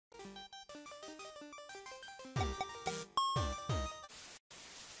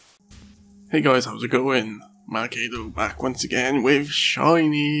Hey guys, how's it going? Manic Ado back once again with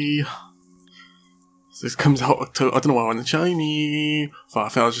Shiny. So this comes out October. I don't know why I went Shiny. I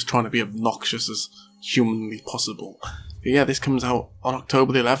felt I was just trying to be obnoxious as humanly possible. But yeah, this comes out on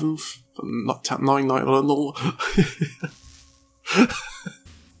October the 11th. Not 9.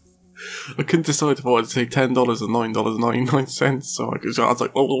 I couldn't decide if I wanted to say $10 or $9.99, so I was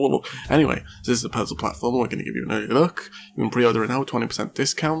like, oh. Anyway, this is a puzzle platform. We're going to give you an early look. You can pre-order it now, 20%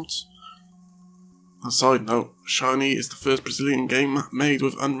 discount. On a side note, Shiny is the first Brazilian game made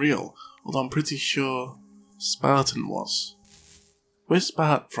with Unreal, although I'm pretty sure Spartan was. Where's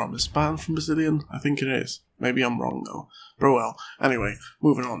Spartan from? Is Spartan from Brazilian? I think it is. Maybe I'm wrong though. But well, anyway,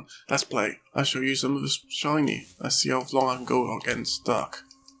 moving on. Let's play. I'll show you some of this Shiny. Let's see how long I can go without getting stuck.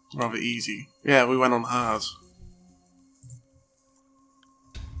 Rather easy. Yeah, we went on hard.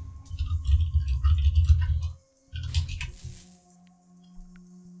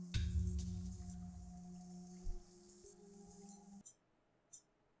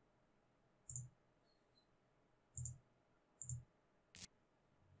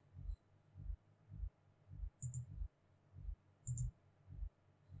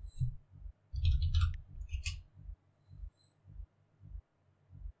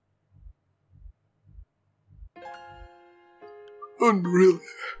 Unreal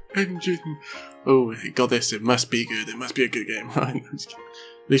Engine. Oh, we got this. It must be good. It must be a good game, right? At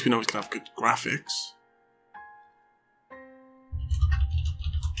least we know it's gonna have good graphics.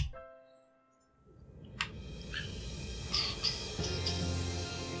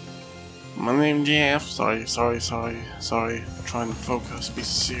 My name's Jeff. Sorry. I'm trying to focus. Be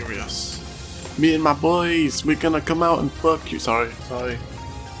serious. Me and my boys, we're gonna come out and fuck you. Sorry.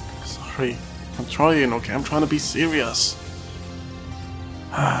 I'm trying, okay? I'm trying to be serious.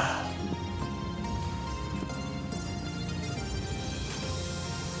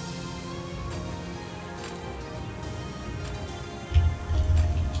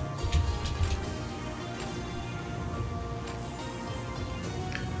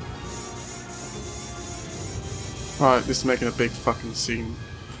 Right, this is making a big fucking scene.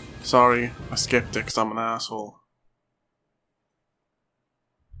 Sorry, I skipped it because I'm an asshole.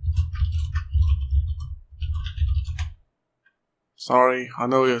 Sorry, I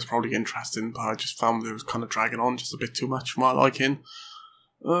know it was probably interesting, but I just found it was kind of dragging on just a bit too much for my liking.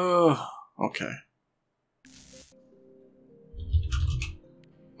 Okay.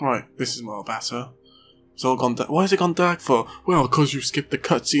 Right, this is more better. It's all gone dark. Why has it gone dark for? Well, because you skipped the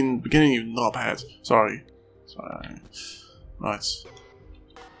cutscene in the beginning, you knobhead. Sorry. Right.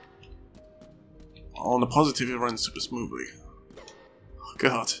 On the positive, it runs super smoothly. Oh,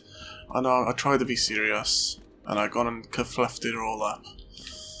 God. I know, I tried to be serious. And I gone and fluffed it all up.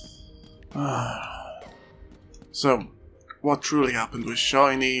 So, what truly happened was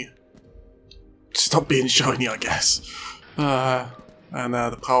Shiny stopped being Shiny, I guess. And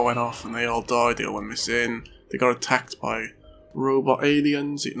the power went off and they all died, they all went missing. They got attacked by robot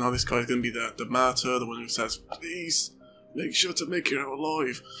aliens. Now this guy's gonna be the martyr, the one who says, please, make sure to make it out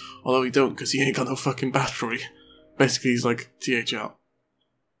alive. Although he don't, because he ain't got no fucking battery. Basically, he's like, THL.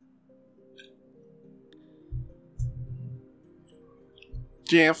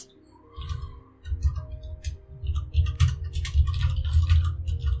 Jeff.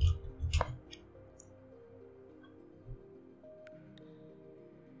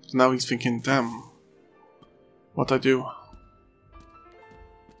 Now he's thinking, damn, what'd I do?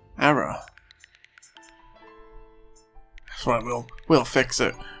 Error. That's right, we'll fix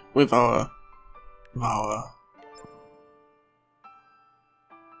it with our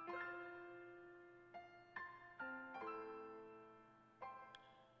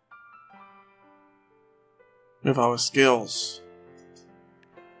skills.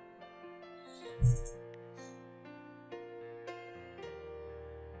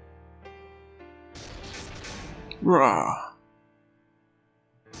 Rah.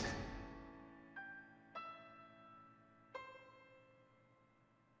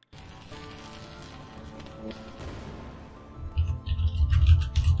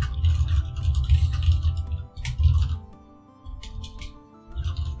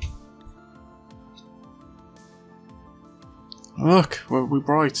 Look, we're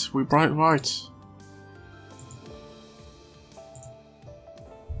bright right.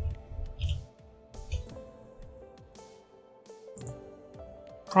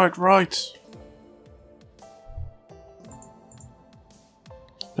 Right.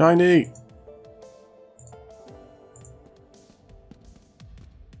 Shiny.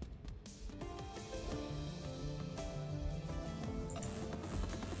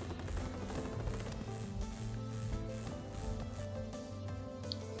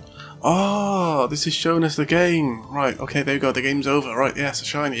 Oh, this is showing us the game. Right, okay, there you go. The game's over. Right, yes, a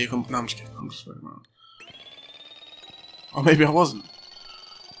shiny. You can... No, I'm just kidding. I'm just waiting around. Or maybe I wasn't.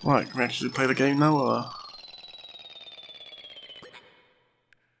 Right, can we actually play the game now, or...?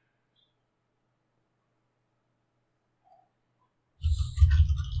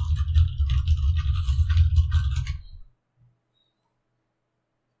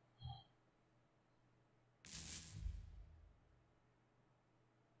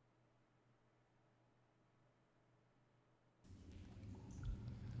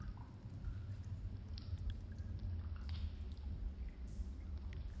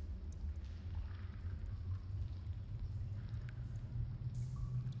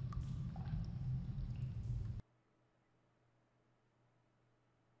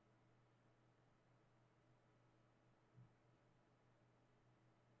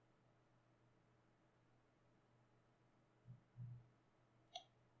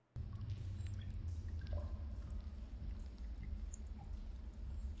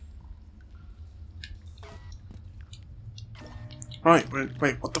 Right,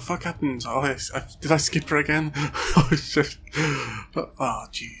 wait, what the fuck happened? Oh, did I skip her again? Oh, shit. Oh,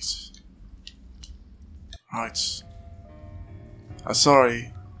 jeez. Right. I'm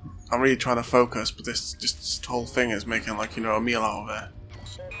sorry. I'm really trying to focus, but this whole thing is making, like, you know, a meal out of it.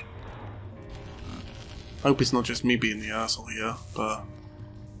 I hope it's not just me being the arsehole here, but...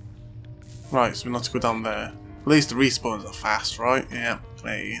 Right, so we're not to go down there. At least the respawns are fast, right? Yeah,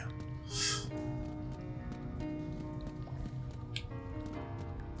 hey.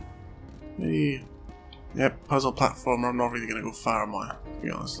 Hey. Yep, puzzle platformer. I'm not really gonna go far, am I? To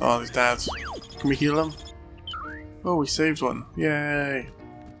be honest. Oh, these dads. Can we heal them? Oh, we saved one. Yay!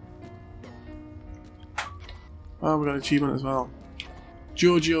 Oh, we got an achievement as well.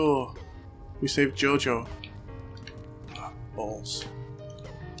 Jojo! We saved Jojo. Ah, balls.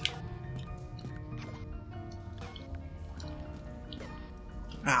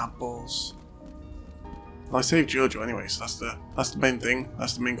 Ah, balls. Well, I saved Jojo anyway, so that's the main thing.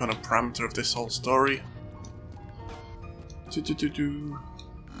 That's the main kind of parameter of this whole story. So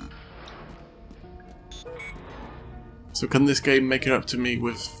can this game make it up to me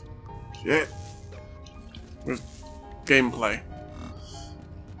with shit? With gameplay?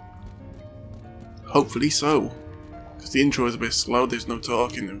 Hopefully so. Because the intro is a bit slow, there's no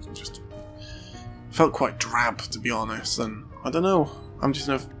talking, it was just felt quite drab, to be honest, and I don't know. I'm just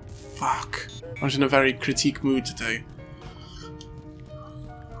in a very critique mood today.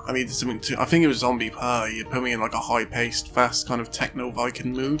 I needed something to... I think it was Zombie Party. It put me in like a high-paced, fast kind of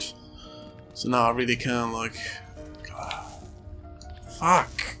techno-Viking mood. So now I really can't like...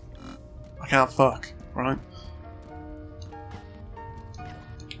 Fuck! I can't fuck, right?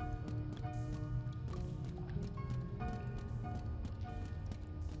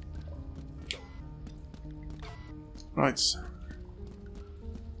 Right.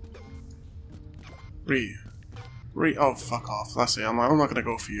 Oh, fuck off. That's it. I'm not gonna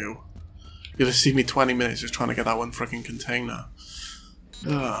go for you. You're gonna see me 20 minutes just trying to get that one freaking container.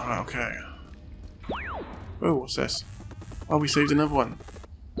 Right, okay. Oh, what's this? Oh, we saved another one.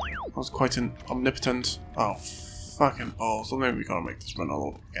 That was quite omnipotent. Oh, fucking balls. Well, maybe we gotta make this run all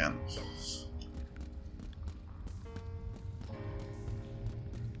over again.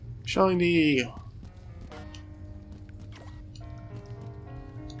 Shiny!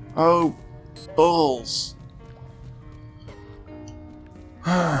 Oh, balls.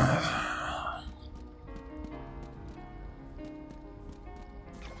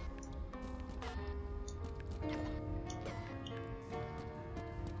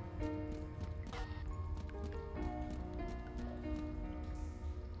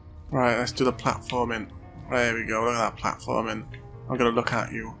 Right, let's do the platforming. There we go, look at that platforming. I'm gonna look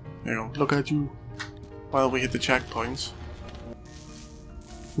at you. There you go, look at you. While we hit the checkpoints.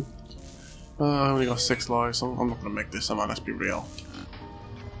 I only got 6 lives, so I'm not gonna make this, let's be real.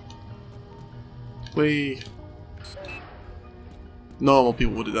 Whee! Normal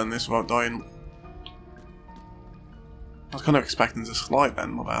people would have done this without dying. I was kind of expecting to slide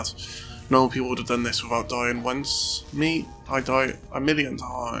then, my bad. Normal people would have done this without dying once. Me, I die a million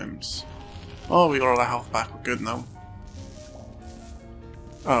times. Oh, we got all our health back, we're good now.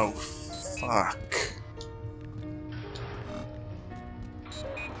 Oh, fuck.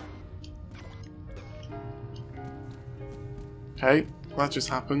 Okay, that just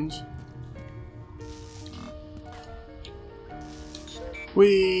happened.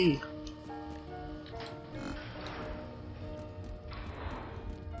 Whee!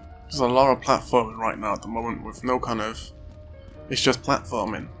 There's a lot of platforming right now at the moment with no kind of... It's just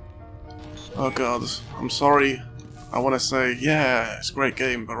platforming. Oh god, I'm sorry. I want to say, yeah, it's a great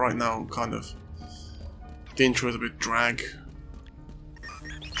game, but right now, kind of, the intro is a bit drab,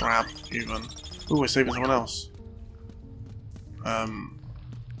 even. Ooh, we're saving someone else.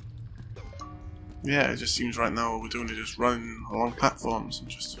 Yeah, it just seems right now what we're doing is just running along platforms and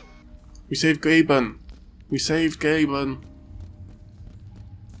just... We saved Gaben! We saved Gaben!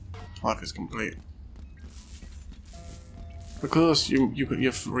 Life is complete. Of course,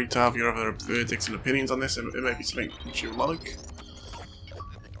 you're free to have your other verdicts and opinions on this, and it may be something which you like.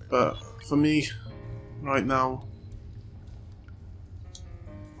 But for me, right now,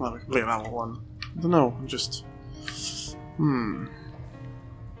 well, we complete level 1. I don't know, I'm just...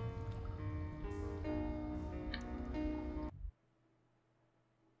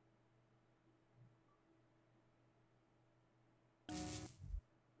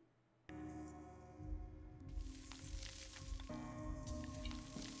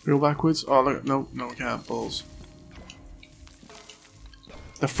 Go backwards? Oh, look, no, we can't. Balls.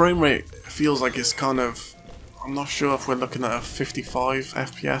 The frame rate feels like it's kind of... I'm not sure if we're looking at a 55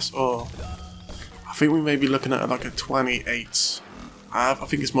 FPS or... I think we may be looking at like a 28. I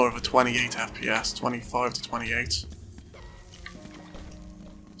think it's more of a 28 FPS, 25 to 28.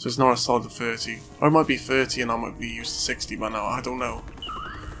 So it's not a solid 30. Or it might be 30 and I might be used to 60 by now, I don't know.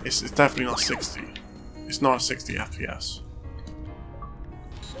 It's definitely not 60. It's not a 60 FPS.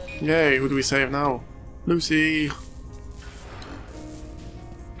 Yay, who do we save now? Lucy!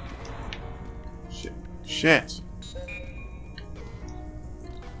 Shit.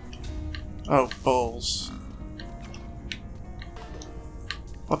 Oh, balls.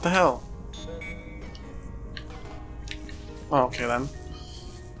 What the hell? Oh, okay then.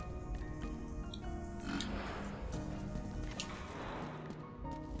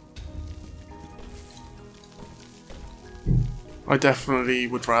 I definitely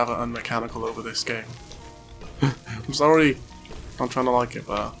would rather unmechanical over this game. I'm sorry, I'm trying to like it,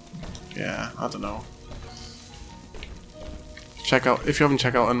 but yeah, I don't know. Check out, if you haven't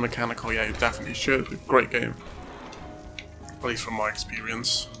checked out Unmechanical, yeah, you definitely should. It's a great game. At least from my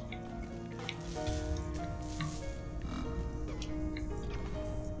experience.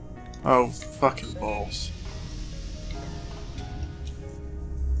 Oh, fucking balls.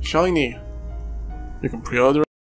 Shiny! You can pre-order it.